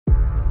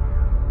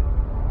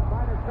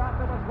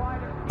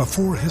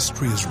Before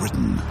history is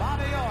written,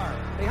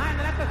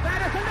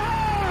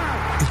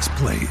 it's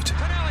played.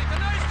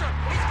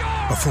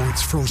 Before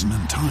it's frozen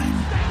in time,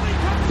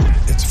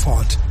 it's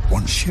fought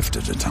one shift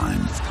at a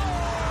time.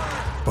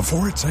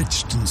 Before it's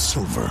etched in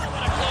silver,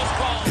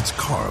 it's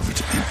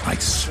carved in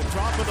ice.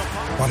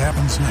 What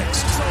happens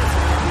next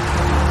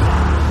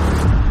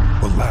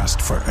will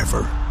last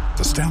forever.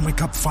 The Stanley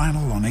Cup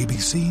Final on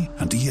ABC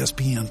and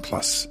ESPN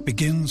Plus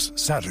begins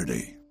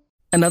Saturday.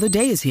 Another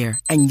day is here,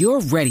 and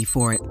you're ready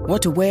for it.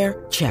 What to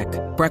wear? Check.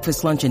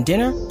 Breakfast, lunch, and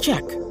dinner?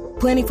 Check.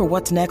 Planning for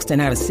what's next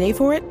and how to save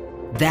for it?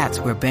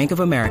 That's where Bank of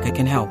America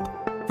can help.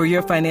 For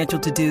your financial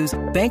to-dos,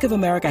 Bank of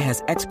America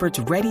has experts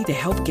ready to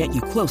help get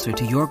you closer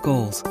to your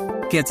goals.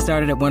 Get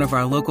started at one of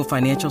our local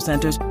financial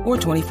centers or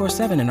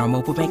 24/7 in our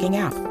mobile banking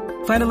app.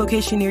 Find a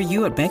location near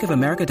you at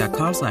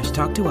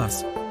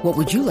bankofamerica.com/talktous. What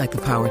would you like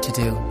the power to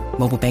do?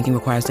 Mobile banking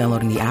requires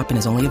downloading the app and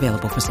is only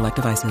available for select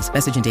devices.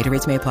 Message and data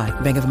rates may apply.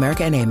 Bank of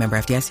America NA, member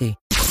FDIC.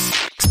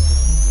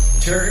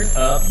 Turn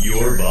up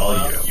your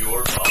volume.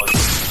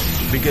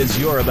 Because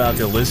you're about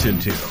to listen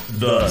to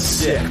The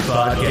Sick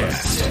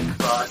Podcast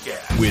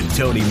with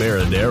Tony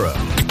Marinaro.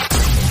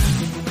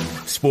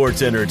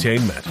 Sports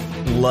entertainment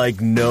like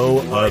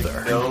no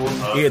other.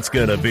 It's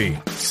gonna be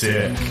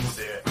sick.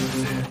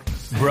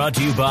 Brought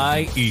to you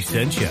by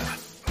Essentia,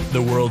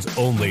 the world's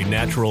only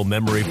natural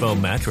memory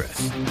foam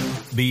mattress.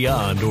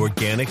 Beyond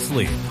Organic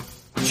Sleep.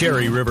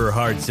 Cherry River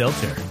Hard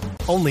Seltzer.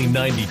 Only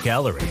 90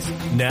 calories,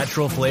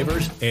 natural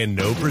flavors, and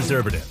no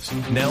preservatives.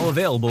 Now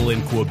available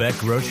in Quebec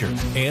grocers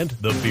and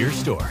the beer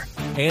store.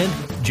 And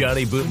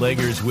Johnny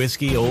Bootlegger's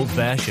Whiskey Old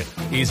Fashioned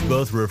is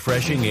both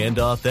refreshing and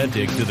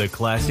authentic to the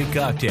classic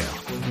cocktail.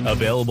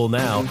 Available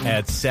now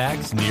at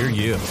Saks near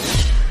you.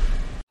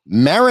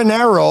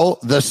 Marinaro,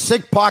 the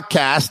Sick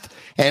Podcast,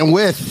 and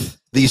with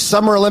the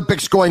Summer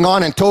Olympics going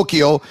on in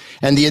Tokyo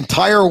and the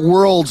entire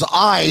world's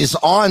eyes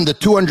on the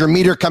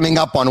 200-meter coming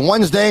up on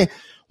Wednesday,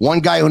 one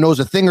guy who knows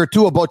a thing or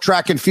two about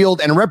track and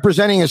field and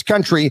representing his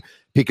country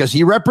because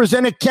he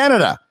represented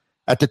Canada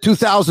at the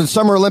 2000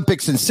 Summer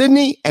Olympics in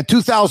Sydney and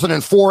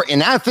 2004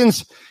 in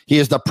Athens. He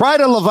is the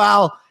pride of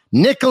Laval,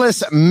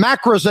 Nicholas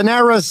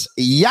Macrozenaras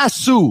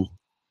Yasu.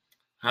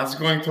 How's it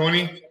going,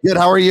 Tony? Good.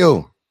 How are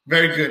you?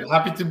 Very good.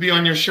 Happy to be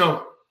on your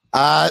show.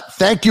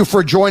 Thank you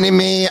for joining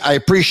me. I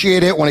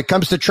appreciate it. When it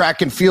comes to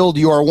track and field,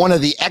 you are one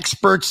of the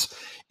experts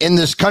in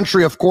this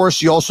country. Of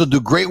course, you also do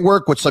great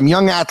work with some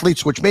young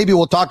athletes, which maybe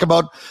we'll talk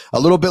about a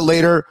little bit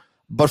later.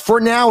 But for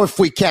now, if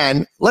we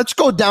can, let's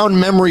go down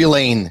memory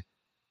lane.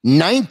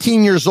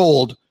 19 years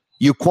old,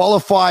 you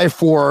qualify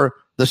for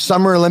the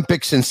Summer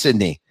Olympics in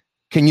Sydney.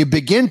 Can you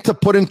begin to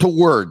put into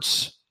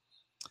words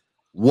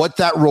what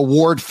that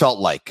reward felt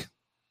like?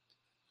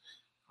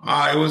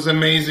 It was an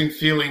amazing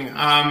feeling.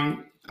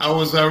 I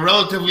was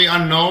relatively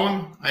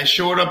unknown. I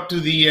showed up to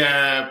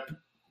the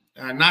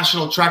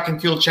National Track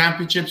and Field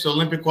Championships,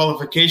 Olympic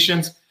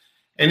qualifications.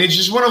 And it's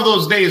just one of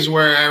those days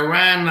where I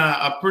ran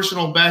a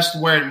personal best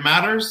where it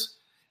matters.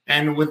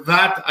 And with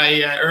that,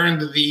 I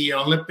earned the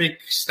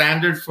Olympic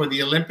standard for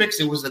the Olympics.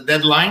 It was the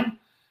deadline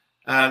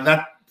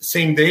that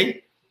same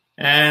day.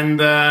 And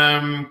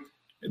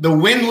the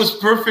wind was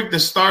perfect. The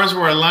stars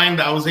were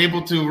aligned. I was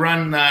able to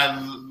run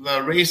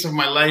the race of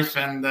my life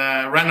and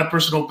ran a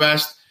personal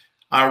best.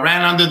 I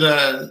ran under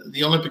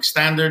the Olympic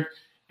standard.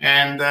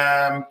 And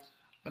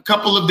a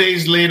couple of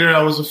days later,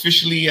 I was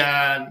officially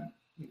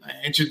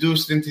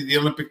introduced into the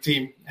Olympic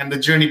team, and the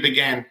journey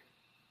began.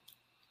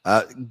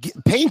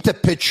 Paint a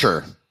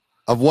picture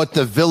of what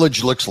the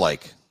village looks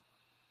like.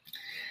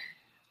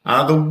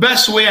 The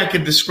best way I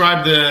could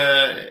describe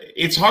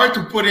it's hard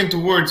to put into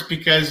words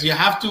because you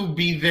have to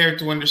be there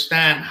to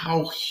understand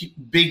how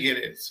big it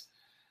is.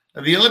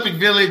 The Olympic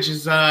Village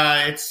is,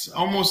 it's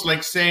almost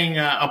like saying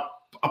a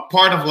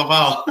part of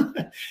Laval.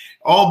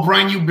 All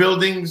brand new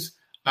buildings.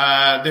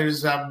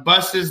 There's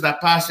buses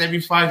that pass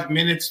every 5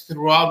 minutes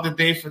throughout the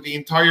day for the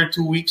entire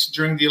 2 weeks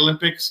during the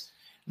Olympics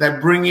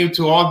that bring you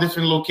to all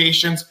different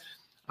locations.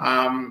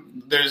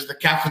 There's the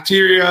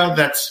cafeteria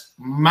that's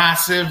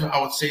massive.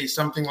 I would say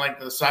something like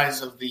the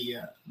size of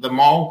the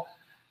mall.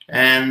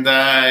 And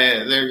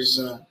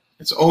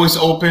it's always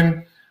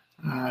open.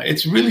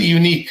 It's really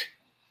unique.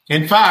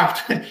 In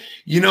fact,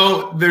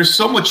 there's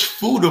so much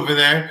food over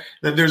there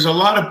that there's a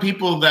lot of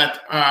people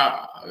that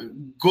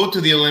go to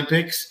the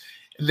Olympics.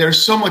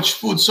 There's so much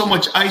food, so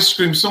much ice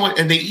cream,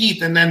 and they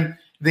eat, and then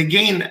they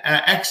gain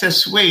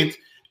excess weight,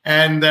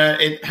 and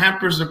it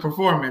hampers the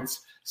performance.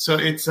 So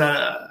it's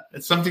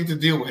something to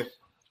deal with.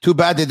 Too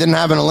bad they didn't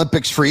have an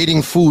Olympics for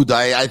eating food.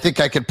 I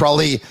think I could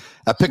probably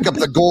pick up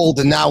the gold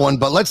in that one.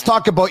 But let's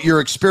talk about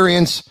your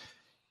experience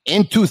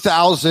in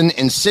 2000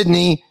 in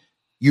Sydney.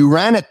 You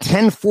ran at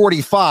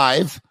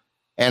 10:45,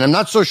 and I'm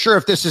not so sure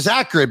if this is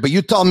accurate, but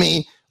you tell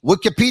me.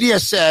 Wikipedia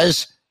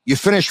says you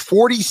finished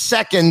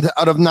 42nd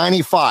out of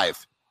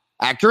 95.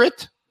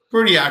 Accurate?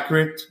 Pretty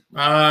accurate.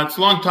 It's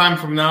a long time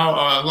from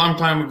now, a long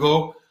time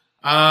ago.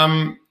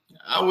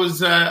 I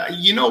was,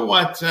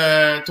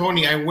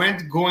 Tony, I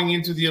went going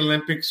into the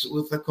Olympics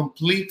with a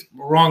complete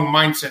wrong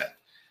mindset.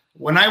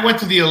 When I went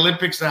to the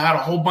Olympics, I had a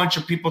whole bunch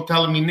of people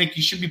telling me, Nick,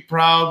 you should be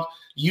proud.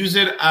 Use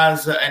it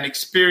as an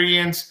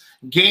experience,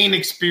 gain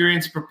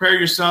experience, prepare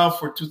yourself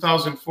for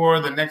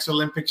 2004, the next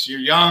Olympics. You're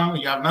young,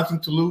 you have nothing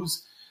to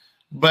lose.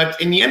 But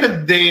in the end of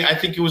the day, I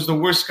think it was the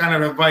worst kind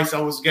of advice I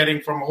was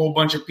getting from a whole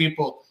bunch of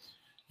people.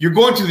 You're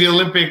going to the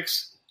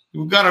Olympics.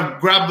 You've got to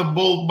grab the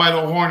bull by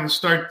the horn and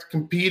start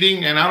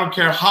competing. And I don't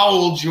care how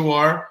old you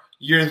are,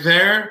 you're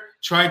there,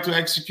 try to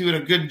execute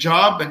a good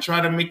job and try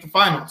to make the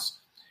finals.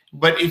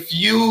 But if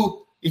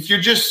you're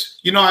just,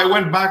 I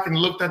went back and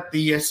looked at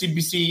the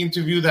CBC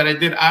interview that I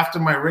did after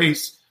my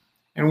race.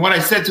 And what I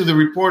said to the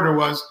reporter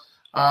was,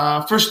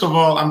 first of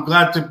all, I'm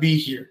glad to be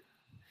here.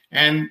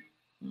 And,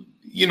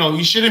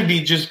 you shouldn't be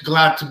just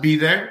glad to be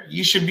there.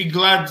 You should be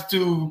glad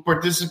to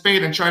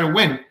participate and try to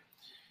win.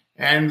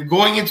 And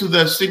going into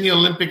the Sydney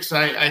Olympics,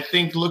 I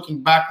think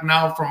looking back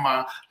now from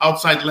an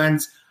outside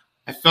lens,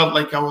 I felt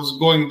like I was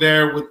going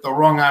there with the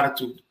wrong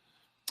attitude.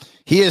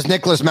 He is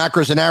Nicholas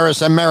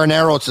Macrozanaris. I'm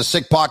Marinero. It's a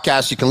Sick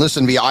Podcast. You can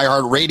listen via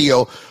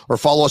iHeartRadio or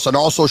follow us on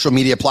all social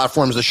media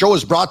platforms. The show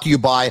is brought to you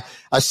by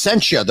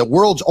Essentia, the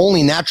world's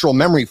only natural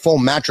memory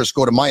foam mattress.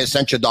 Go to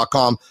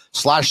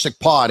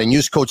myessentia.com/sickpod and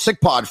use code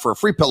SickPod for a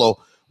free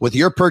pillow with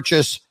your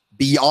purchase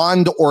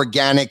beyond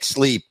organic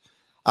sleep.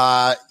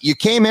 You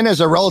came in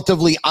as a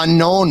relatively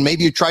unknown.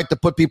 Maybe you tried to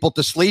put people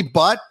to sleep,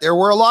 but there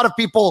were a lot of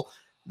people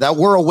that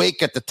were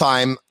awake at the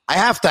time. I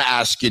have to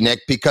ask you,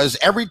 Nick, because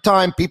every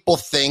time people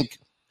think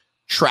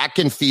track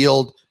and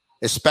field,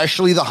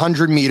 especially the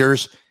 100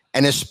 meters,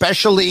 and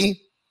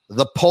especially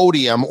the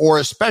podium, or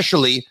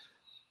especially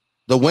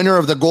the winner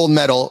of the gold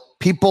medal,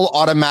 people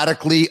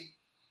automatically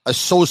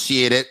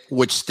associate it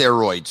with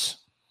steroids.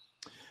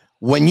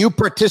 When you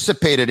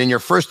participated in your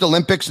first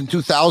Olympics in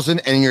 2000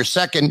 and in your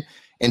second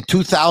in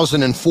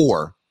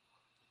 2004,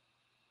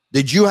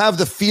 did you have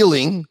the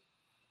feeling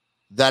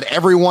that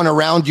everyone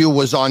around you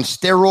was on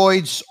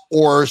steroids,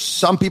 or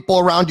some people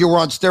around you were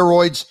on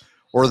steroids,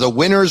 or the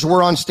winners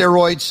were on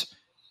steroids?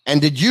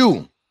 And did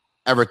you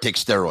ever take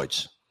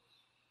steroids?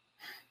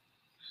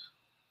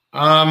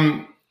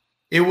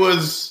 It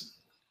was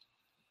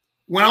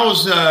when I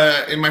was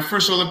in my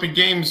first Olympic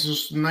Games, I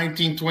was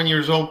 19, 20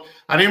 years old.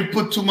 I didn't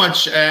put too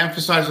much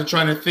emphasis on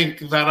trying to think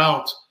that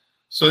out.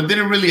 So it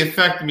didn't really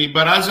affect me.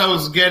 But as I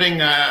was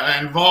getting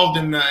involved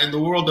in the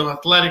world of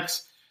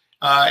athletics,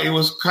 it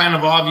was kind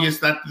of obvious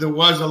that there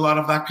was a lot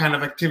of that kind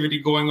of activity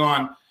going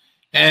on.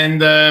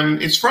 And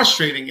it's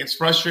frustrating. It's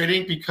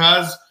frustrating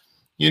because,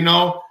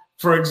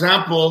 for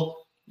example,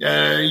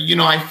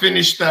 I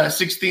finished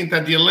 16th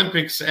at the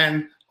Olympics,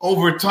 and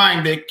over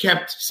time they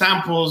kept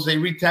samples, they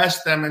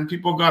retest them, and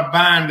people got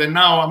banned. And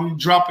now I'm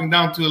dropping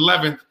down to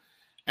 11th.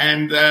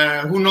 And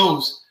who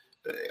knows?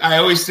 I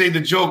always say the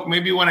joke,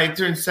 maybe when I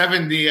turn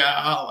 70,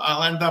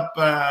 I'll end up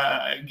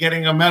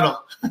getting a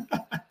medal.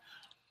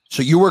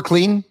 So you were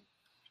clean?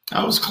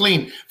 I was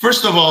clean.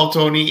 First of all,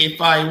 Tony, if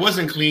I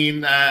wasn't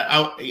clean,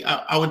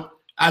 I would,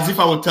 as if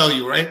I would tell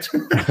you, right?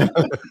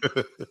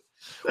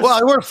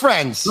 Well, we're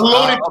friends.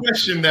 Loaded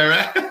question there,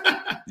 right?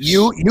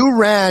 You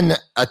ran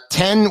a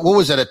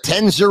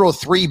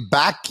 10:03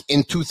 back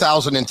in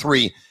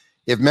 2003,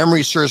 if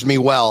memory serves me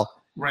well.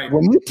 Right.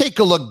 When you take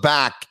a look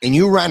back and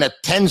you ran a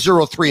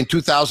 10:03 in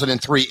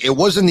 2003, it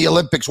was in the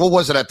Olympics. What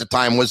was it at the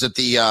time? Was it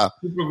the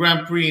Super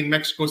Grand Prix in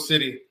Mexico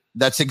City?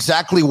 That's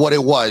exactly what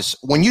it was.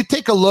 When you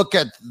take a look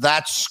at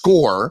that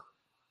score,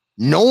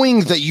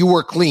 knowing that you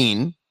were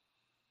clean,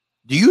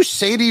 do you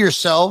say to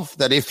yourself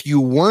that if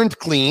you weren't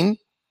clean,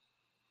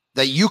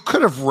 that you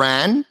could have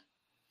ran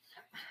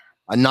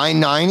a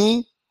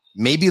 990,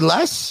 maybe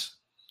less?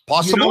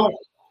 Possible?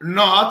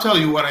 No, I'll tell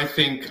you what I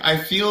think. I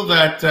feel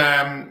that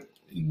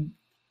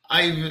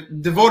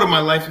I've devoted my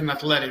life in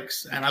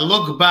athletics, and I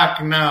look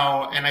back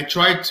now and I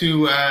try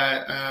to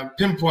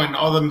pinpoint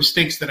all the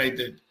mistakes that I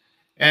did.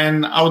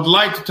 And I would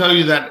like to tell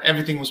you that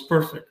everything was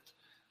perfect.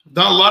 I've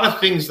done a lot of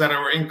things that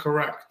were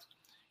incorrect.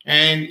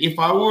 And if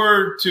I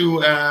were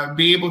to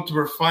be able to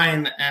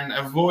refine and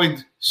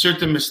avoid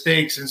certain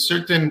mistakes and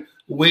certain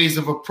ways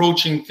of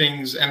approaching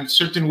things and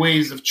certain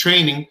ways of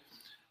training,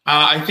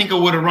 I think I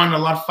would have run a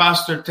lot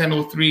faster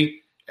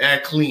 10:03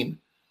 clean.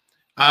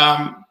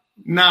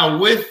 Now,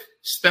 with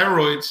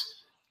steroids,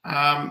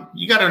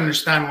 you got to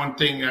understand one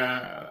thing.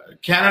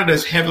 Canada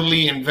is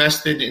heavily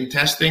invested in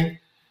testing.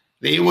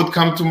 They would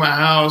come to my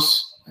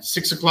house at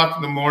 6 o'clock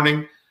in the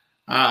morning.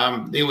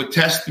 They would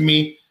test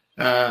me.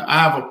 I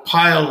have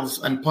piles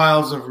and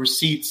piles of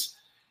receipts.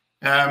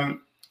 It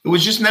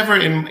was just never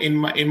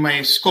in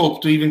my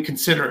scope to even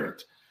consider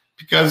it,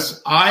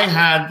 because I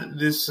had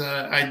this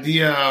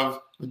idea of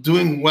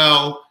doing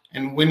well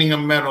and winning a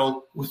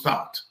medal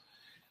without.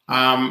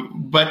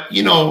 But,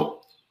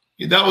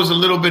 that was a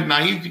little bit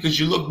naive, because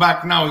you look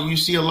back now, you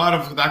see a lot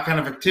of that kind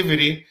of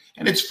activity,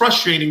 and it's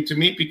frustrating to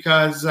me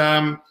because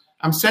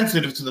I'm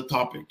sensitive to the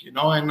topic, and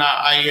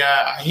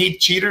I hate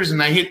cheaters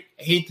and I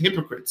hate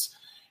hypocrites.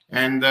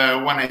 And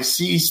when I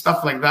see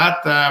stuff like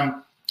that,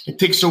 it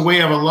takes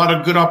away of a lot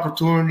of good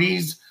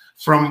opportunities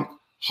from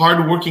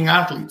hardworking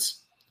athletes.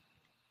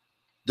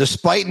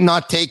 despite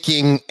not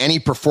taking any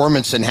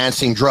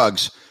performance-enhancing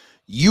drugs,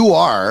 you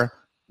are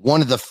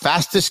one of the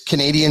fastest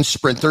Canadian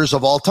sprinters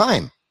of all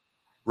time,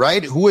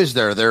 right? Who is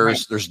there?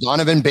 There's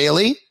Donovan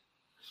Bailey.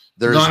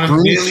 There's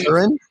Bruni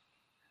Surin,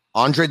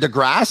 Andre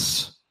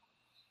DeGrasse.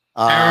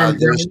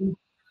 There's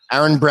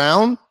Aaron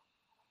Brown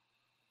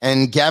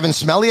and Gavin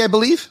Smelly, I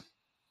believe.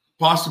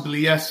 Possibly,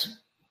 yes.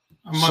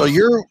 So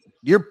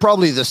you're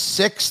probably the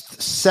 6th,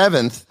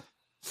 7th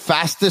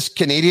fastest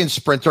Canadian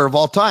sprinter of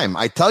all time.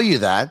 I tell you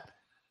that.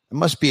 It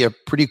must be a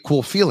pretty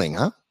cool feeling,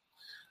 huh?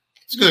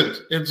 It's good.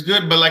 It's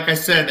good. But like I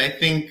said, I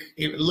think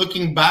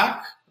looking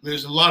back,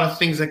 there's a lot of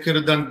things I could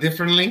have done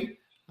differently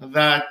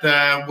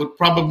that would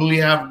probably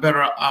have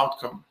better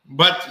outcome.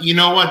 But you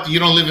know what? You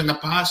don't live in the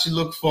past. You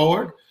look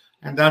forward.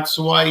 And that's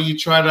why you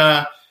try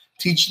to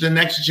teach the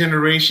next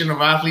generation of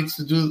athletes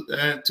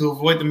to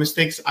avoid the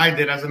mistakes I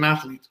did as an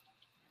athlete.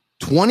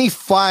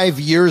 25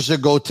 years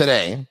ago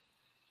today,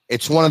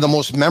 it's one of the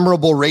most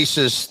memorable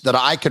races that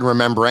I can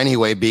remember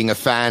anyway, being a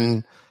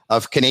fan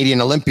of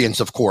Canadian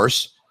Olympians, of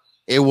course.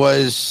 It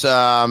was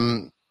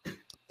the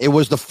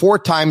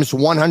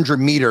 4x100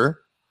 meter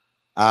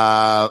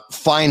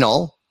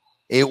final.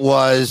 It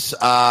was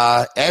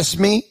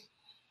Esme,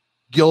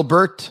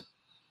 Gilbert,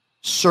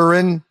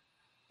 Surin,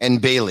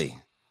 and Bailey.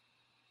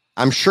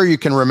 I'm sure you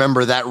can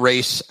remember that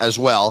race as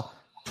well.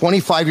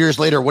 25 years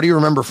later, what do you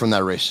remember from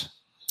that race?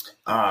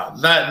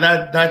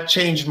 That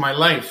changed my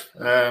life.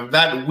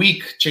 That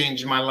week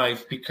changed my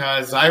life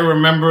because I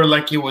remember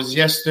like it was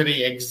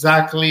yesterday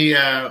exactly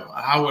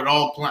how it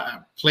all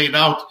played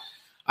out.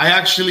 I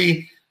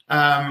actually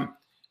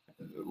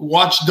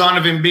watched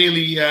Donovan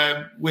Bailey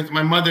with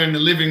my mother in the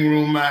living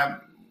room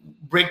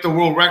break the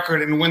world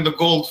record and win the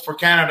gold for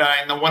Canada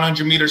in the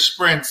 100-meter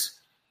sprints.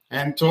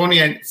 And Tony,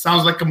 it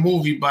sounds like a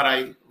movie, but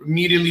I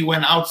immediately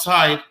went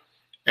outside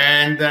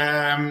and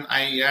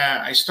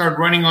I started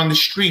running on the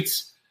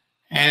streets.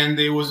 And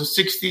it was a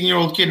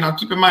 16-year-old kid. Now,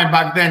 keep in mind,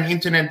 back then,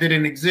 internet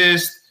didn't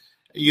exist.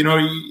 You know,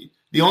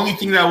 the only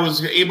thing that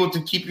was able to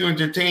keep you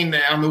entertained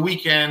on the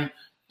weekend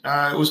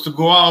was to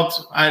go out.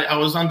 I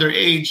was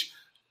underage,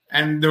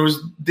 and there was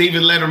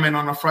David Letterman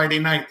on a Friday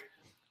night.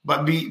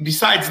 But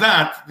besides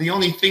that, the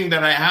only thing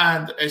that I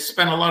had, I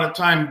spent a lot of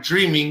time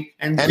dreaming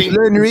and thinking.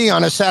 Bleu Nuit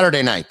on a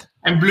Saturday night.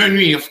 And Bleu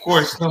Nuit, of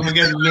course. Don't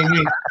forget Bleu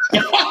Nuit.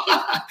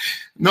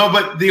 No,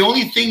 but the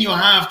only thing you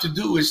have to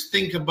do is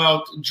think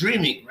about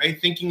dreaming, right?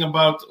 Thinking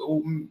about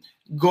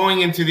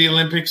going into the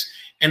Olympics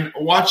and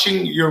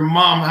watching your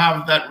mom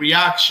have that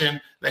reaction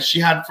that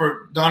she had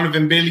for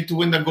Donovan Bailey to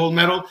win the gold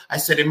medal. I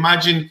said,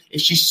 imagine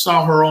if she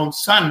saw her own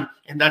son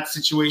in that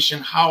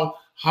situation, how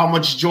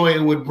much joy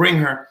it would bring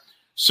her.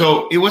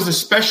 So it was a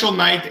special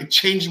night. It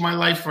changed my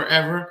life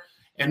forever.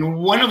 And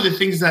one of the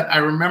things that I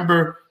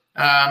remember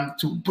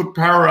to put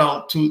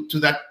parallel to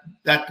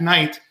that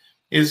night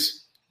is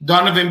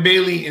Donovan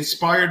Bailey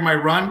inspired my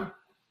run.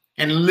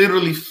 And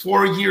literally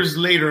 4 years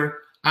later,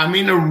 I'm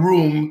in a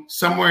room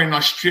somewhere in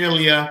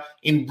Australia,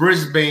 in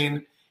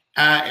Brisbane,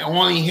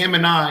 only him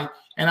and I.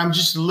 And I'm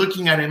just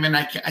looking at him and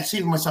I say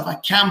to myself, I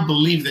can't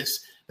believe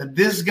this, that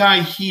this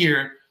guy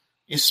here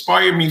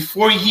inspired me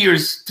 4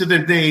 years to the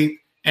day.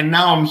 And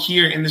now I'm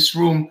here in this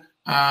room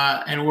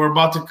and we're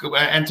about to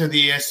enter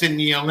the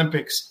Sydney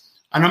Olympics.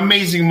 An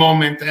amazing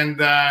moment and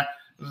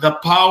the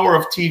power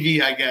of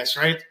TV, I guess,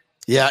 right?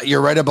 Yeah,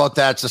 you're right about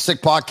that. It's a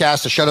sick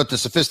podcast. A shout out to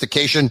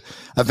Sophistication,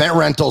 event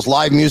rentals,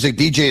 live music,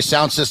 DJ,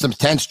 sound systems,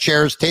 tents,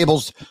 chairs,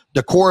 tables,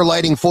 decor,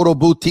 lighting, photo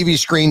booth, TV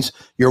screens.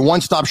 Your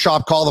one-stop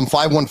shop. Call them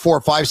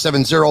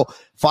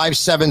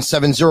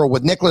 514-570-5770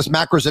 with Nicholas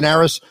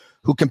Macrozanaris,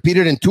 who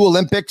competed in 2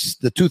 Olympics,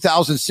 the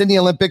 2000 Sydney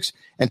Olympics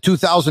and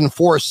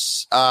 2004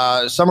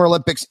 Summer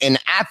Olympics in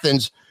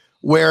Athens,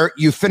 where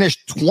you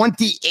finished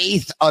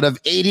 28th out of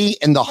 80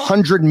 in the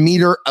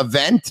 100-meter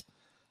event.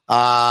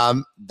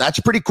 That's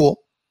pretty cool.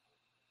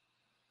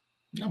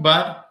 Not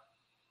bad.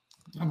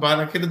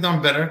 I could have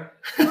done better.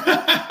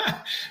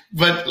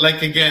 But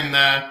like, again,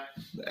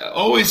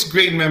 always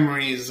great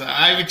memories.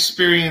 I've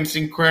experienced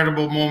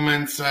incredible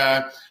moments,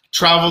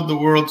 traveled the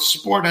world.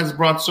 Sport has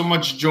brought so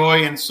much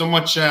joy and so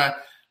much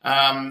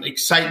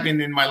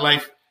excitement in my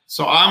life.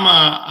 So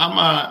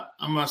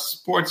I'm a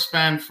sports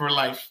fan for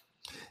life.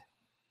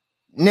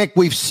 Nick,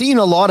 we've seen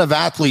a lot of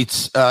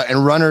athletes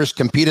and runners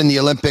compete in the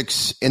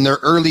Olympics in their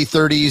early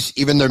 30s,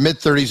 even their mid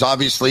 30s,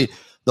 obviously.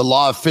 The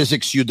law of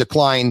physics, you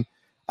decline.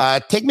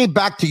 Take me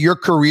back to your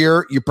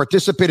career. You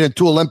participated in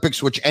 2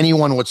 Olympics, which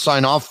anyone would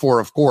sign off for,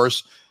 of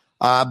course.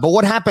 But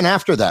what happened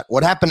after that?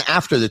 What happened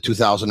after the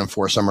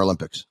 2004 Summer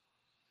Olympics?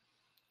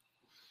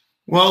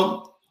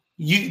 Well,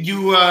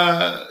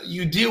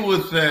 you deal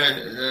with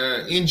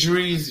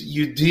injuries.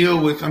 You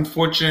deal with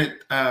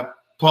unfortunate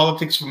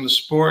politics from the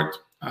sport.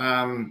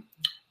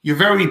 You're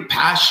very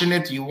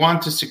passionate. You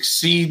want to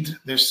succeed.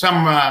 There's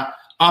some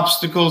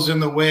obstacles in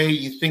the way.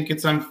 You think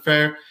it's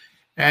unfair.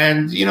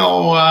 And,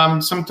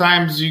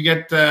 sometimes you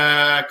get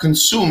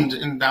consumed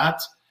in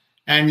that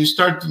and you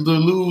start to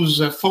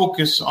lose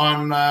focus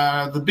on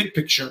the big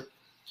picture.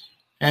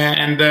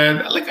 And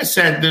like I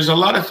said, there's a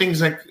lot of things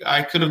that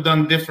I could have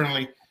done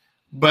differently.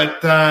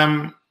 But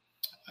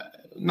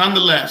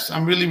nonetheless,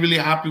 I'm really, really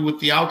happy with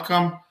the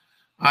outcome.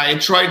 I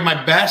tried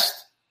my best.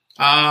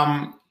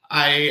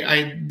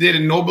 I did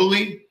it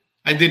nobly.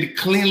 I did it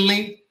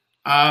cleanly.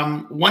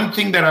 One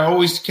thing that I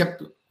always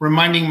kept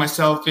reminding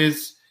myself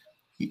is,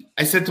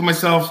 I said to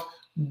myself,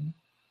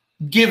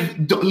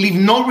 leave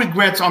no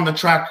regrets on the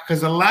track,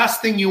 because the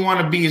last thing you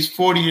want to be is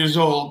 40 years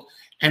old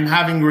and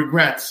having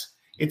regrets.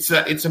 It's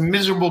a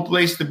miserable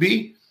place to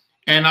be.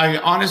 And I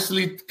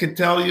honestly could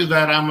tell you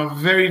that I'm a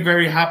very,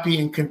 very happy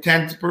and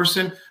content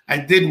person. I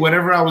did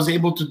whatever I was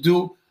able to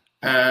do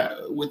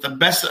with the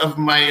best of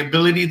my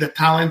ability, the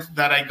talent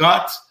that I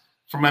got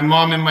from my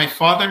mom and my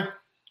father.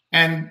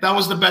 And that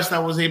was the best I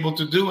was able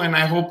to do. And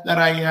I hope that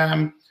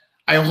I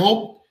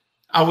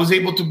was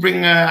able to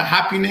bring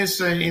happiness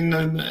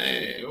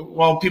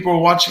while people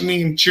were watching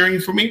me and cheering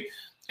for me.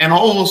 And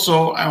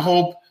also, I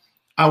hope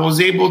I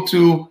was able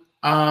to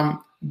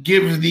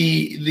give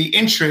the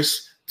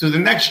interest to the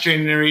next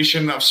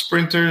generation of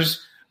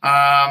sprinters,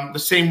 the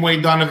same way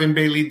Donovan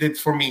Bailey did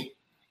for me.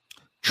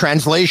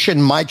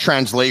 Translation, my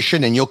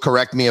translation, and you'll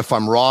correct me if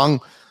I'm wrong.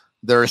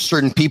 There are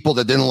certain people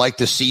that didn't like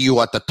to see you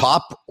at the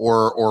top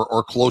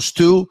or close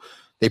to.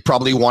 They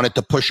probably wanted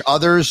to push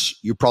others.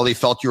 You probably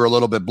felt you were a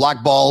little bit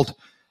blackballed.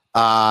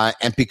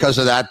 And because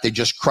of that, they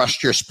just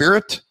crushed your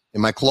spirit.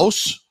 Am I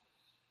close?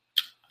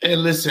 Hey,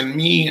 listen,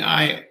 me,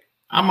 I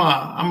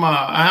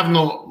have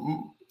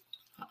no,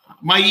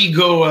 my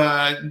ego,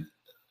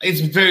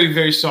 it's very,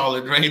 very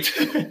solid, right?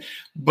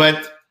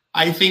 But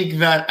I think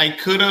that I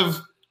could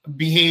have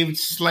behaved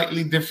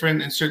slightly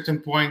different in certain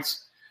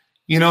points.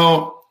 You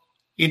know,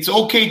 it's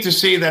okay to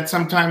say that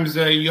sometimes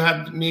you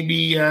have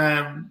maybe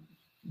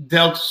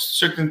dealt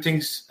certain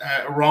things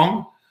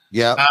wrong.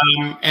 Yeah.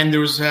 And there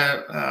was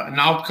an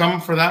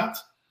outcome for that.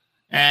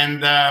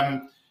 And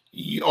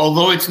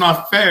although it's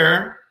not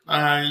fair,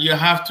 you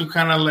have to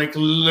kind of like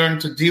learn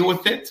to deal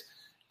with it.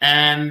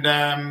 And,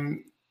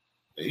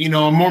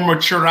 a more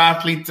mature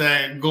athlete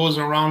goes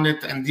around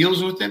it and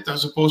deals with it,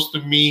 as opposed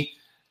to me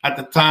at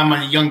the time,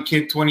 a young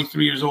kid,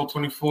 23 years old,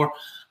 24.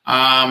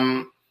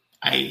 I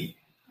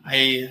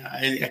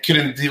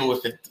couldn't deal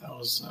with it. I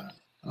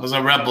was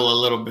a rebel a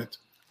little bit.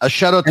 A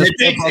shout out to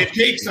it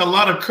takes a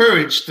lot of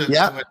courage to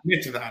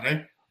admit to that,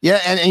 eh? Yeah,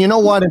 and you know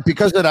what? And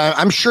because of that,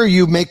 I'm sure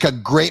you make a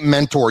great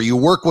mentor. You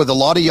work with a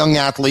lot of young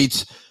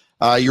athletes.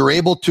 You're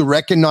able to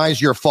recognize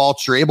your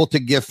faults. You're able to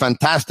give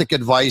fantastic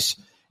advice.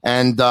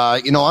 And,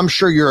 I'm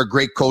sure you're a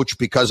great coach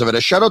because of it.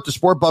 A shout out to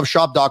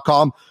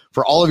sportbuffshop.com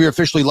for all of your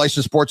officially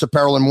licensed sports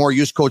apparel and more.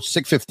 Use code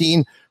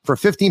 615 for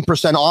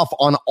 15% off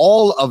on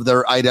all of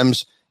their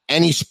items.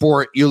 Any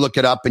sport, you look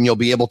it up and you'll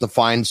be able to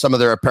find some of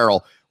their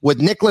apparel. With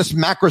Nicholas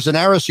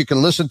Macrozanaris, you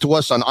can listen to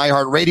us on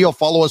iHeartRadio.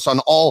 Follow us on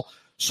all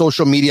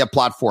social media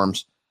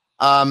platforms.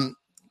 Can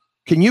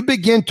you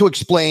begin to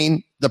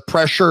explain the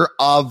pressure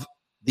of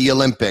the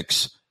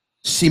Olympics?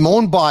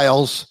 Simone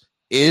Biles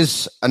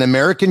is an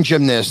American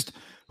gymnast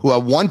who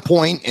at one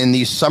point in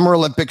the Summer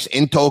Olympics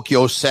in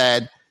Tokyo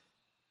said,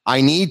 I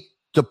need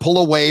to pull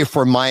away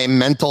for my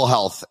mental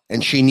health,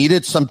 and she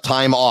needed some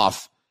time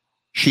off.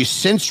 She's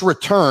since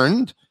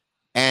returned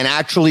and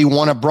actually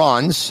won a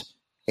bronze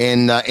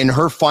in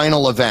her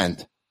final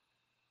event.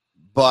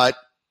 But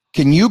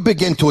can you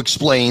begin to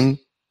explain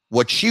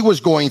what she was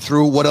going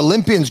through, what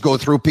Olympians go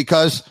through?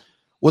 Because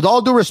with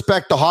all due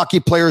respect to hockey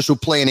players who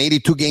play an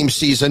 82-game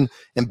season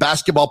and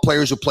basketball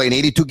players who play an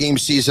 82-game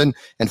season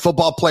and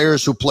football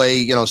players who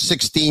play,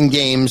 16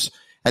 games,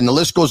 and the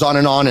list goes on,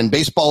 and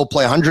baseball will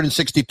play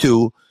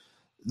 162.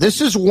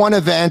 This is one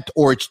event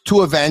or it's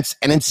two events,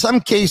 and in some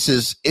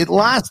cases, it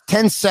lasts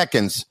 10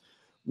 seconds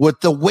with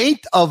the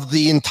weight of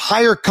the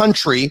entire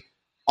country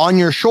on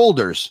your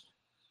shoulders.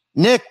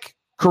 Nick,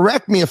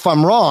 correct me if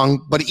I'm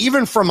wrong, but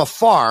even from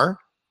afar,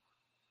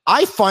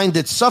 I find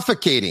it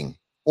suffocating.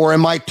 Or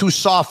am I too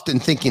soft in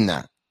thinking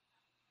that?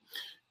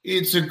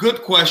 It's a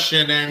good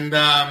question. And,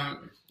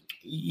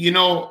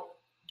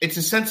 it's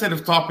a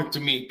sensitive topic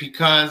to me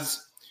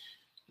because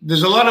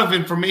there's a lot of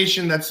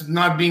information that's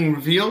not being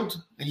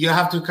revealed. You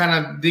have to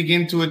kind of dig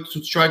into it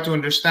to try to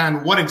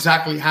understand what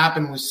exactly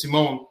happened with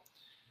Simone.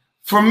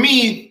 For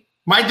me,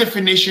 my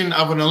definition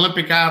of an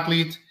Olympic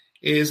athlete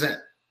is an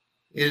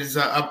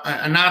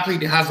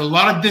athlete that has a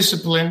lot of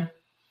discipline,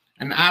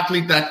 an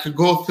athlete that could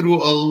go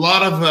through a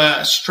lot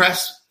of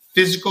stress,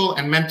 physical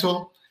and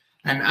mental,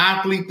 an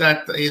athlete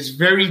that is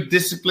very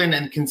disciplined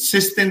and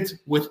consistent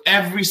with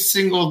every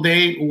single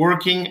day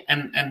working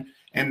and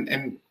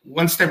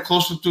one step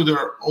closer to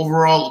their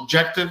overall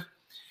objective.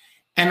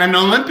 And an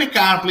Olympic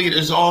athlete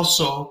is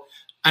also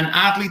an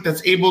athlete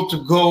that's able to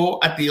go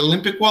at the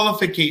Olympic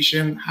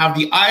qualification, have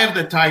the eye of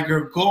the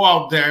tiger, go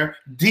out there,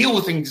 deal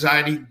with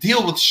anxiety,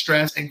 deal with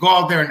stress, and go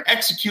out there and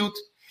execute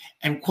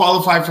and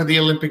qualify for the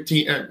Olympic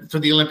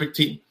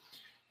team.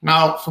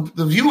 Now, for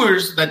the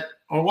viewers that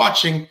are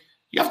watching,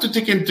 you have to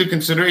take into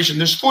consideration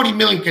there's 40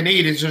 million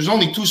Canadians. There's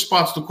only 2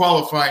 spots to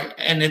qualify,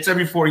 and it's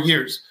every 4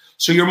 years.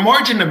 So your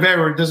margin of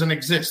error doesn't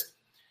exist.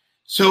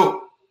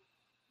 So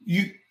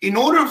in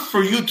order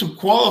for you to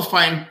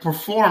qualify and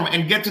perform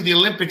and get to the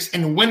Olympics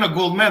and win a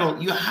gold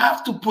medal, you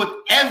have to put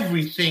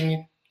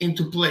everything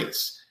into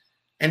place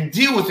and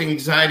deal with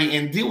anxiety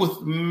and deal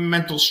with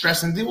mental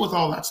stress and deal with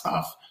all that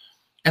stuff.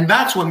 And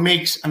that's what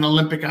makes an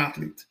Olympic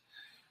athlete.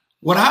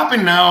 What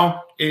happened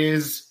now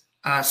is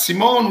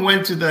Simone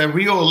went to the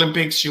Rio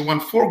Olympics. She won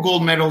 4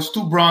 gold medals,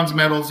 2 bronze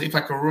medals, if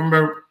I can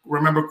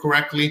remember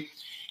correctly.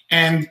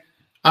 And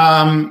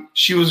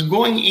she was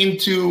going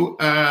into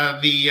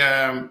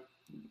the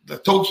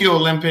Tokyo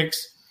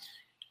Olympics.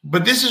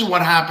 But this is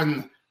what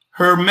happened.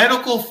 Her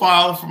medical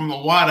file from the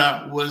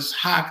WADA was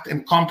hacked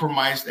and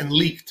compromised and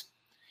leaked.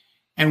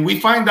 And we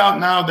find out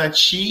now that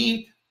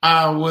she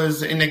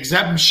was an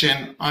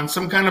exemption on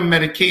some kind of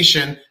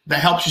medication that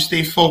helps you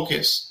stay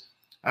focused.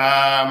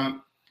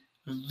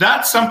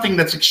 That's something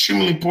that's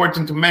extremely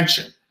important to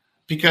mention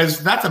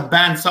because that's a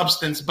banned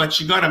substance, but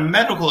she got a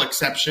medical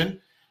exception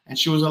and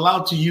she was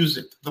allowed to use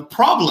it. The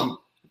problem,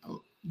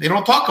 they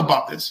don't talk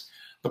about this.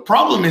 The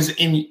problem is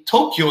in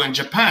Tokyo, in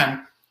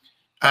Japan,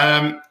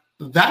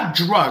 that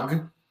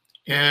drug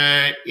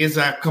is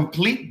a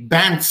complete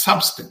banned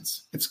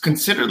substance. It's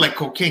considered like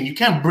cocaine. You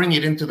can't bring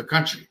it into the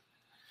country.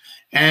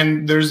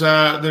 And there's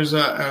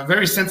a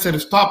very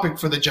sensitive topic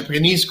for the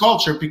Japanese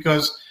culture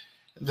because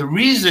the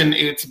reason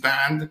it's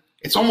banned,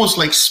 it's almost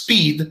like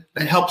speed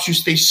that helps you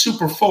stay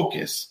super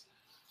focused.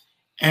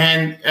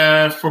 And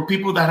for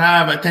people that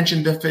have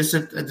attention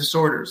deficit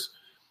disorders.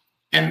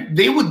 And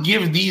they would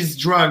give these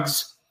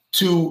drugs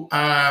to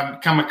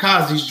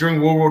kamikazes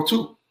during World War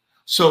II.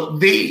 So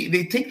they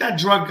take that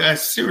drug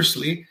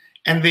seriously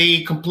and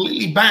they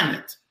completely ban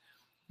it.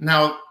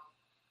 Now,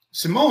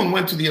 Simone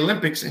went to the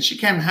Olympics and she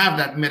can't have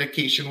that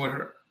medication with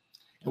her.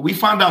 And we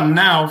found out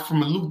now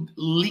from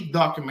leaked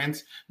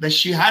documents that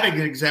she had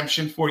an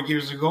exemption 4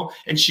 years ago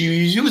and she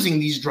was using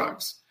these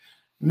drugs.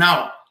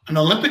 Now, an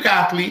Olympic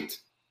athlete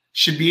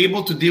should be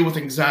able to deal with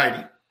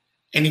anxiety.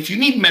 And if you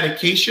need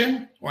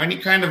medication or any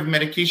kind of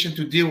medication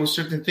to deal with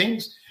certain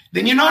things,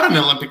 then you're not an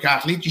Olympic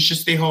athlete. You should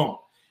stay home.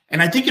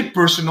 And I take it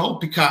personal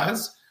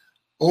because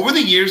over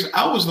the years,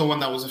 I was the one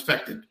that was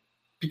affected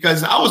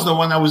because I was the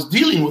one that was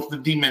dealing with the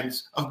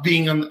demons of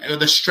being on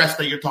the stress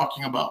that you're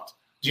talking about.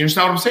 Do you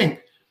understand what I'm saying?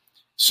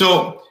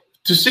 So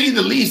to say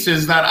the least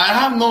is that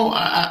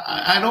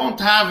I don't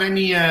have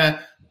any, I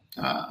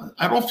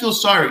don't feel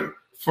sorry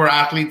for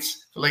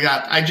athletes like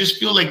that. I just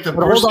feel like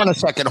Hold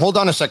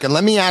on a second.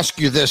 Let me ask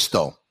you this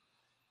though.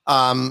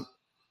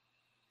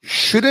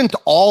 Shouldn't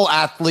all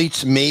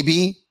athletes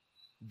maybe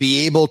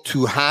be able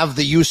to have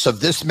the use of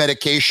this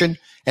medication,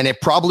 and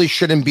it probably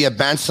shouldn't be a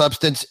banned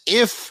substance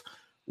if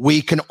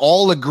we can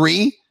all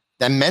agree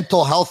that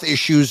mental health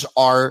issues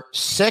are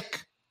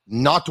sick,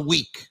 not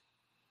weak?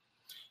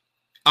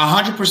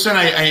 100%,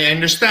 I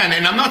understand,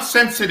 and I'm not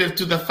sensitive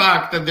to the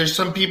fact that there's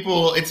some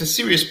people. It's a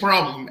serious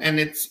problem, and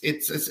it's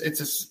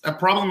a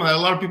problem that a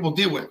lot of people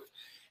deal with.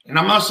 And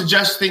I'm not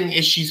suggesting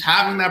if she's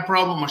having that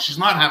problem or she's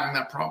not having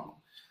that problem.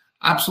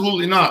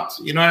 Absolutely not.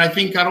 You know, I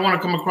think I don't want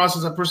to come across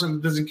as a person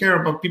that doesn't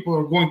care about people who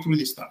are going through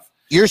this stuff.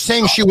 You're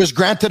saying she was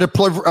granted a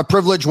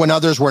privilege when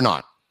others were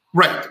not.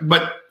 Right,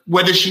 but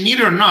whether she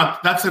needed it or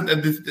not, that's a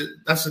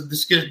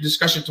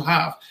discussion to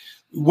have.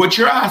 What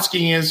you're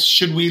asking is,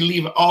 should we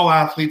leave all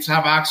athletes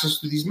have access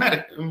to these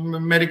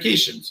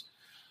medications?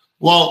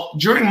 Well,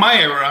 during my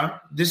era,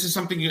 this is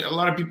something a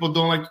lot of people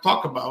don't like to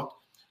talk about.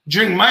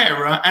 During my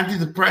era,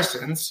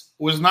 antidepressants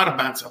was not a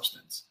banned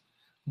substance.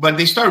 But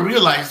they start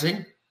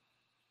realizing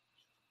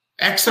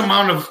X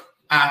amount of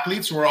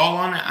athletes were all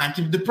on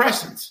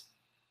antidepressants.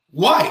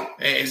 Why?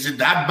 Is it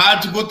that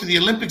bad to go to the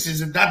Olympics?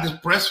 Is it that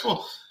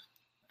depressful?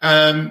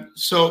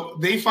 So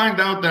they find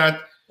out that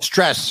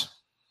stress.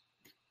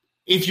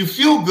 If you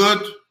feel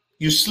good,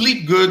 you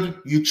sleep good,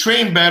 you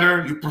train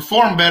better, you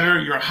perform better,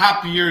 you're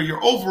happier,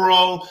 your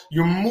overall,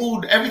 your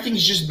mood,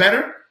 everything's just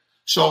better.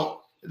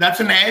 So that's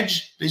an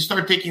edge. They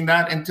start taking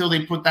that until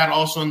they put that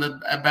also in the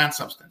banned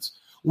substance.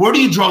 Where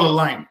do you draw the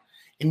line?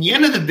 In the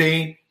end of the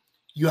day,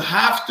 you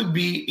have to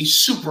be a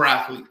super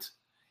athlete.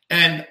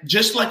 And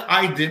just like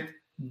I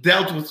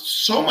dealt with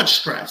so much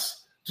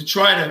stress to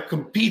try to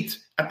compete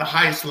at the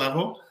highest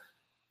level,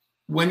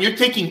 when you're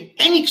taking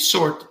any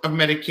sort of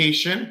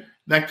medication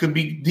that could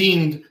be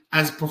deemed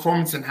as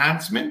performance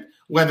enhancement,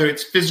 whether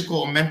it's physical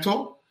or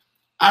mental,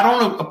 I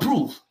don't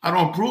approve. I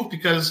don't approve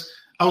because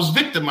I was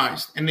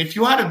victimized. And if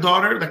you had a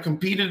daughter that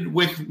competed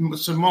with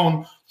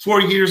Simone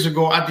 4 years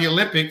ago at the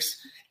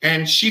Olympics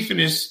and she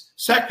finished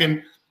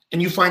second,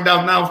 and you find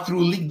out now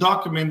through leaked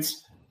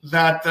documents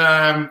that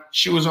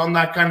she was on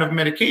that kind of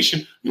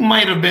medication, you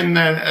might have been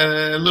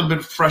a little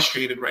bit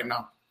frustrated right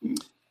now.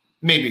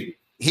 Maybe.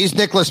 He's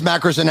Nicholas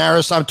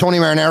Macros-Anaris. I'm Tony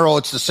Marinaro.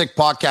 It's the Sick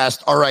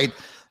Podcast. All right.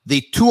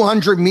 The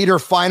 200-meter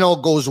final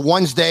goes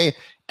Wednesday.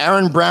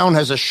 Aaron Brown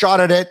has a shot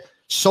at it.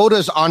 So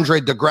does Andre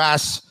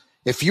DeGrasse.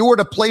 If you were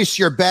to place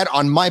your bet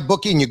on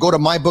MyBookie and you go to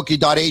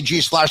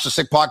mybookie.ag/the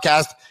Sick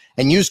Podcast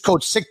and use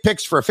code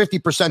SickPicks for a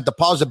 50%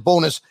 deposit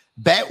bonus,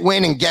 bet,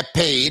 win, and get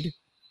paid,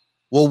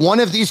 will one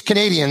of these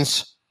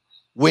Canadians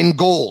win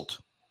gold?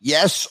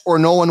 Yes or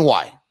no, and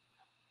why?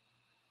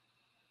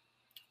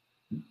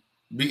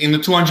 In the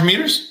 200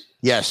 meters?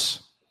 Yes.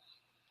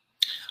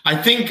 I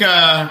think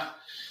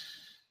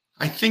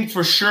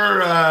for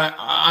sure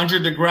Andre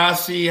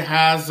Degrassi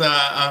has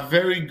a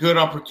very good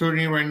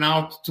opportunity right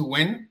now to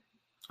win.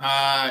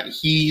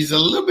 He's a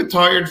little bit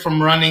tired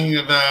from running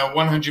the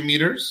 100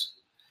 meters.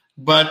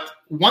 But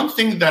one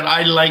thing that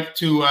I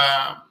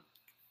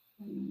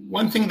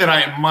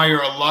admire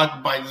a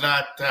lot by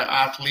that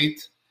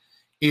athlete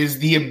is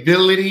the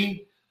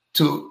ability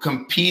to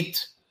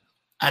compete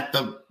at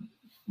the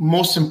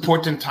most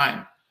important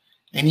time.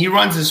 And he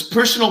runs his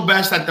personal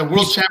best at the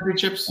World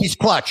Championships. He's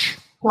clutch.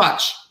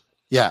 Clutch.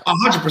 Yeah.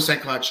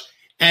 100% clutch.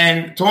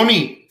 And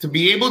Tony, to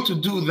be able to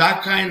do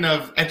that kind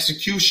of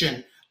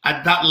execution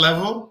at that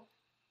level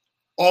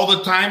all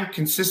the time,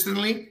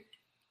 consistently,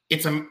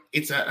 it's an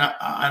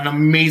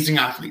amazing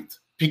athlete.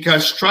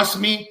 Because trust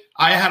me,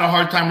 I had a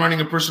hard time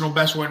running a personal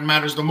best where it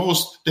matters the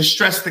most. The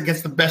stress that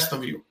gets the best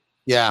of you.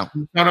 Yeah.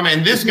 You know what I mean?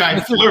 And this guy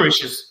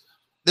flourishes.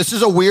 This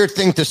is a weird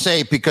thing to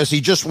say because he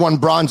just won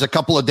bronze a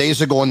couple of days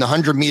ago in the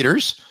 100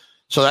 meters.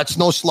 So that's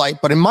no slight.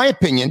 But in my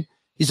opinion,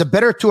 he's a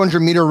better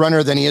 200-meter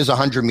runner than he is a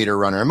 100-meter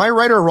runner. Am I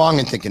right or wrong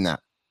in thinking that?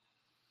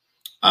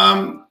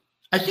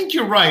 I think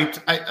you're right.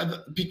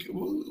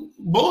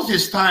 Both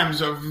his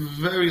times are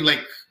very,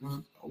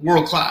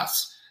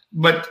 world-class.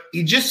 But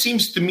it just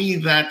seems to me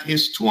that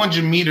his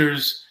 200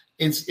 meters,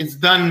 it's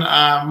done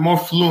more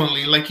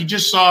fluently. Like you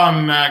just saw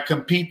him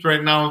compete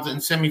right now in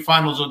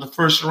semifinals or the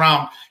first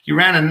round. He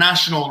ran a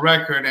national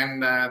record,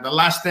 and the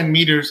last 10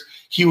 meters,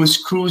 he was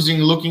cruising,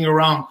 looking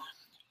around.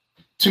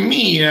 To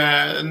me,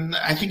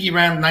 I think he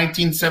ran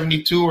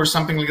 1972 or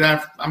something like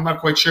that. I'm not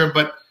quite sure,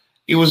 but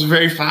it was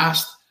very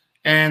fast.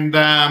 And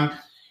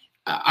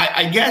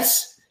I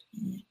guess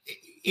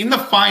in the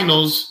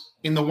finals,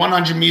 in the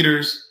 100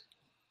 meters,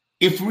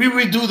 if we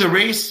redo the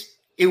race,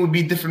 it would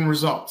be different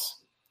results.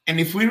 And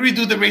if we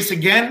redo the race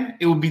again,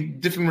 it would be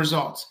different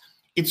results.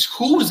 It's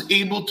who's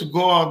able to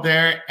go out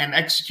there and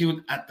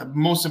execute at the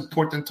most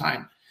important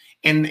time.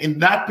 And in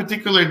that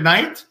particular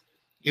night,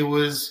 it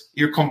was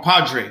your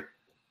compadre.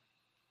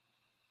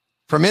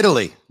 From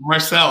Italy.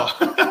 Marcel.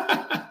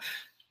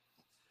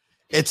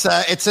 It's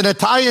an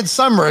Italian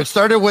summer. It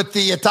started with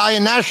the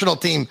Italian national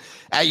team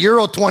at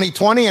Euro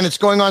 2020, and it's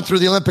going on through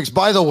the Olympics.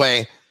 By the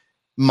way,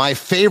 my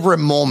favorite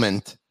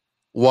moment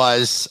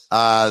was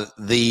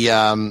the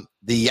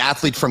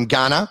athlete from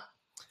Ghana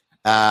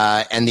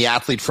and the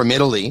athlete from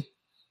Italy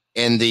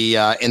in the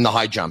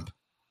high jump,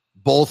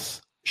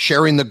 both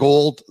sharing the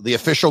gold. The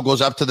official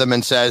goes up to them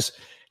and says,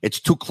 "It's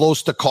too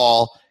close to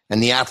call."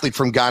 And the athlete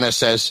from Ghana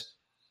says,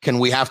 "Can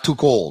we have 2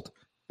 gold?"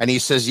 And he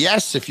says,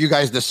 "Yes, if you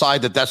guys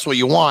decide that that's what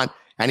you want."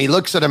 And he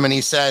looks at him and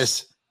he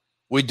says,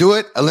 "We do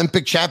it.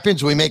 Olympic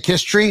champions. We make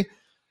history."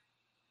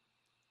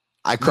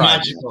 I cried.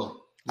 Magical.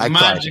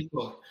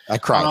 I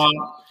cried.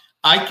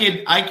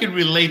 I could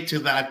relate to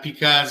that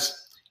because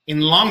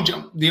in long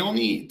jump, the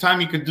only time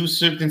you could do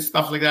certain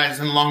stuff like that is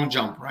in long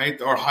jump, right?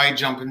 Or high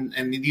jump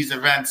in these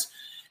events.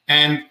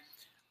 And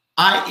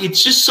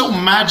it's just so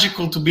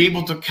magical to be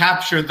able to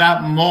capture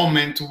that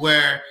moment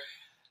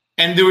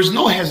and there was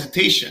no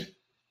hesitation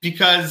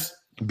because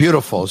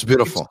beautiful. It's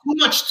beautiful. It's too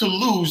much to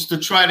lose to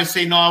try to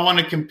say, no, I want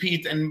to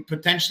compete and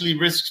potentially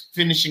risk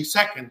finishing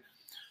second.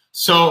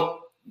 So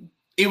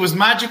it was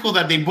magical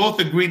that they both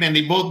agreed and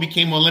they both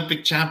became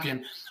Olympic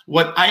champion.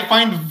 What I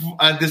find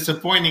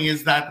disappointing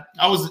is that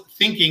I was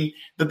thinking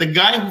that the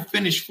guy who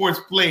finished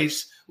 4th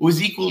place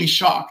was equally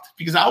shocked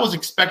because I was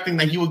expecting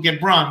that he would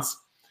get bronze,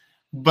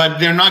 but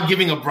they're not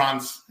giving a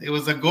bronze. It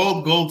was a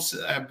gold,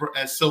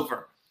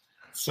 silver.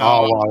 So,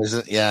 oh, wow.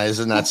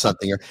 Isn't that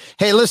something?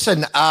 Hey,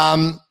 listen,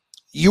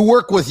 you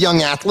work with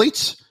young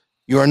athletes.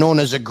 You are known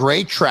as a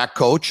great track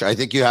coach. I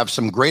think you have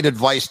some great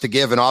advice to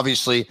give and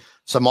obviously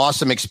some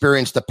awesome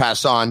experience to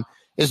pass on.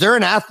 Is there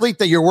an athlete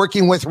that you're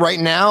working with right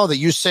now that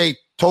you say,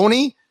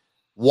 Tony,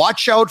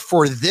 watch out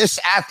for this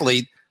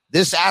athlete.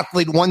 This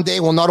athlete one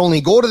day will not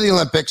only go to the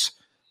Olympics,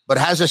 but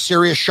has a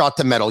serious shot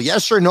to medal.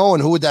 Yes or no?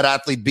 And who would that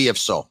athlete be if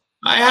so?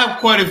 I have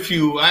quite a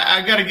few.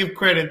 I got to give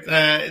credit,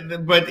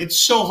 but it's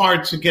so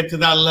hard to get to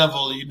that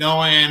level,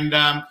 And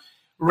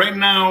right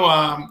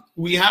now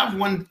we have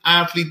one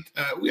athlete.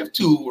 We have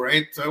 2,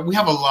 right? We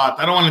have a lot.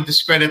 I don't want to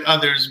discredit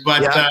others,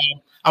 but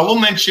I will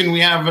mention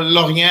we have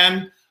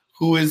Lauriane,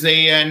 who is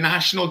a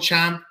national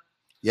champ.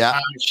 Yeah,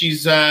 she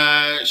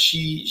had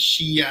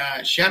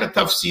a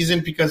tough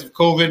season because of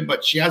COVID,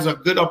 but she has a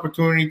good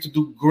opportunity to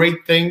do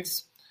great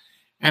things.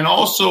 And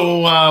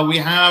also we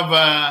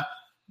have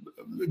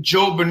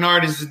Joe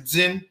Bernard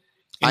Zin.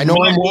 I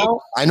know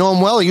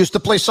him well. He used to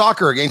play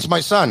soccer against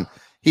my son.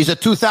 He's a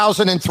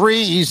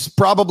 2003. He's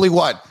probably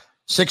 6'3",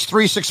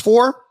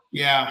 6'4"?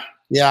 Yeah.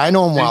 Yeah, I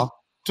know him well.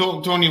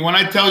 Tony, when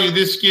I tell you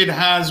this kid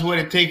has what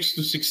it takes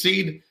to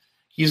succeed,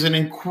 he's an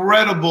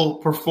incredible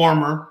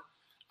performer.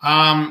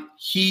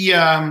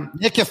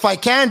 Nick, if I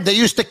can, they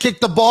used to kick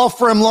the ball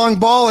for him, long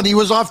ball, and he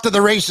was off to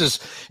the races.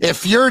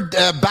 If your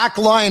back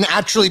line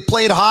actually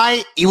played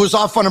high, he was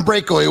off on a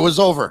breakaway. It was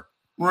over.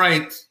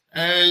 Right.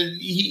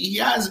 He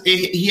has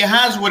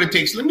what it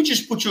takes. Let me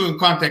just put you in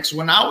context.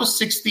 When I was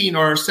 16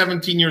 or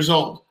 17 years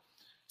old,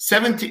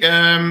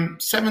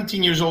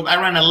 17 years old, I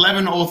ran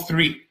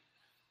 11:03.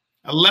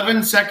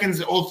 11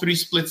 seconds, 03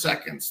 split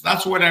seconds.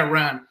 That's what I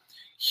ran.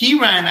 He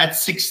ran at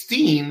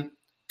 16,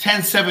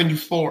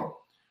 10:74.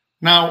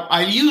 Now,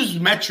 I use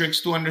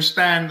metrics to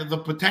understand the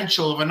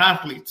potential of an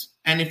athlete.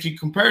 And if you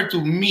compare it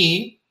to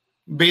me,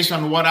 based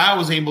on what I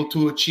was able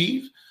to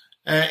achieve,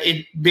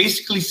 it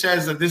basically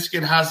says that this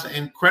kid has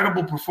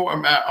incredible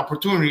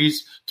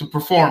opportunities to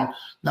perform.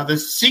 Now, the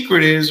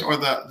secret is, or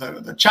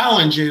the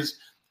challenge is,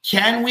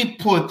 can we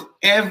put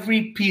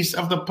every piece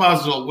of the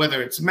puzzle,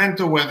 whether it's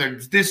mental, whether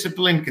it's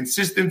discipline,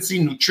 consistency,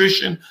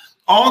 nutrition,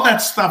 all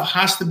that stuff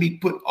has to be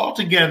put all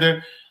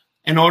together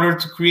in order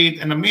to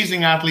create an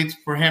amazing athlete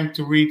for him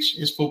to reach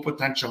his full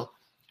potential.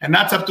 And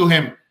that's up to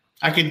him.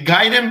 I could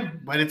guide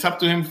him, but it's up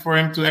to him for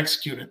him to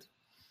execute it.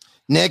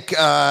 Nick,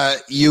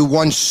 you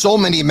won so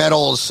many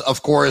medals,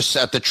 of course,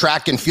 at the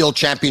track and field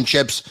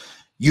championships.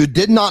 You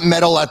did not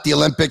medal at the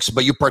Olympics,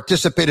 but you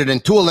participated in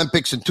 2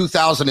 Olympics in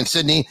 2000 in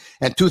Sydney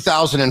and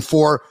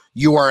 2004.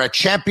 You are a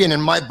champion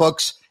in my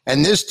books.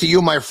 And this to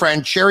you, my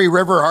friend, Cherry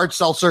River Hard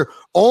Seltzer,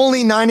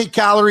 only 90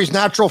 calories,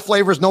 natural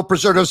flavors, no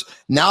preservatives,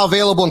 now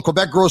available in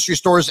Quebec grocery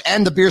stores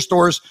and the beer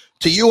stores.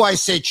 To you, I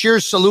say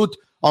cheers, salute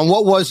on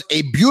what was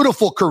a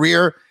beautiful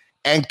career,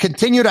 and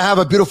continue to have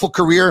a beautiful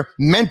career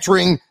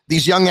mentoring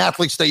these young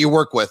athletes that you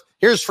work with.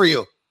 Here's for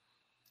you.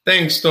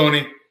 Thanks,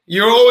 Tony.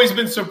 You've always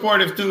been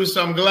supportive too,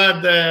 so I'm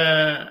glad.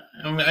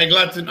 I'm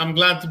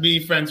glad to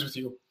be friends with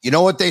you. You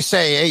know what they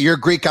say, eh? You're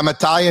Greek, I'm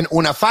Italian.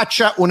 Una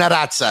faccia, una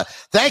razza.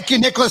 Thank you,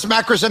 Nicholas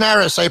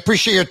Macrozanaris. I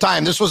appreciate your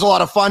time. This was a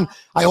lot of fun.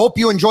 I hope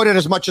you enjoyed it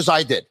as much as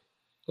I did.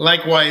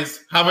 Likewise.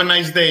 Have a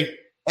nice day.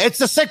 It's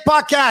the Sick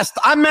Podcast.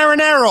 I'm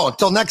Marinero.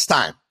 Until next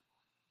time.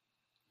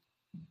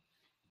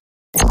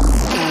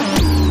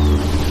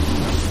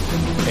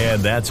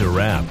 And that's a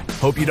wrap.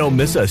 Hope you don't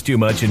miss us too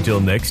much until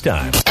next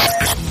time.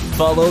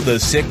 Follow the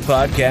Sick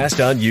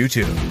Podcast on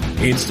YouTube,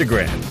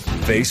 Instagram,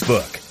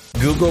 Facebook,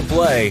 Google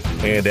Play,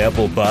 and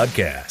Apple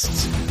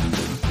Podcasts.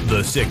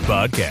 The Sick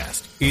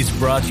Podcast is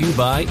brought to you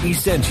by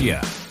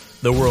Essentia,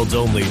 the world's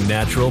only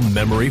natural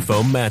memory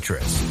foam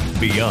mattress.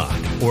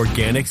 Beyond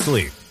organic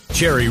sleep.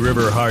 Cherry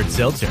River Hard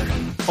Seltzer.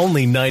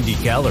 Only 90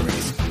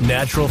 calories,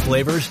 natural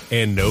flavors,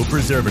 and no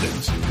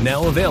preservatives.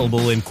 Now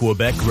available in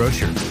Quebec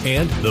grocers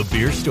and the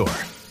beer store.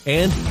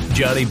 And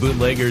Johnny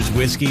Bootlegger's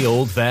Whiskey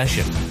Old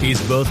Fashioned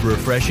is both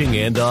refreshing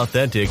and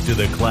authentic to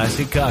the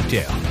classic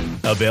cocktail.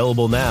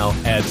 Available now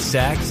at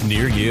Saks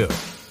near you.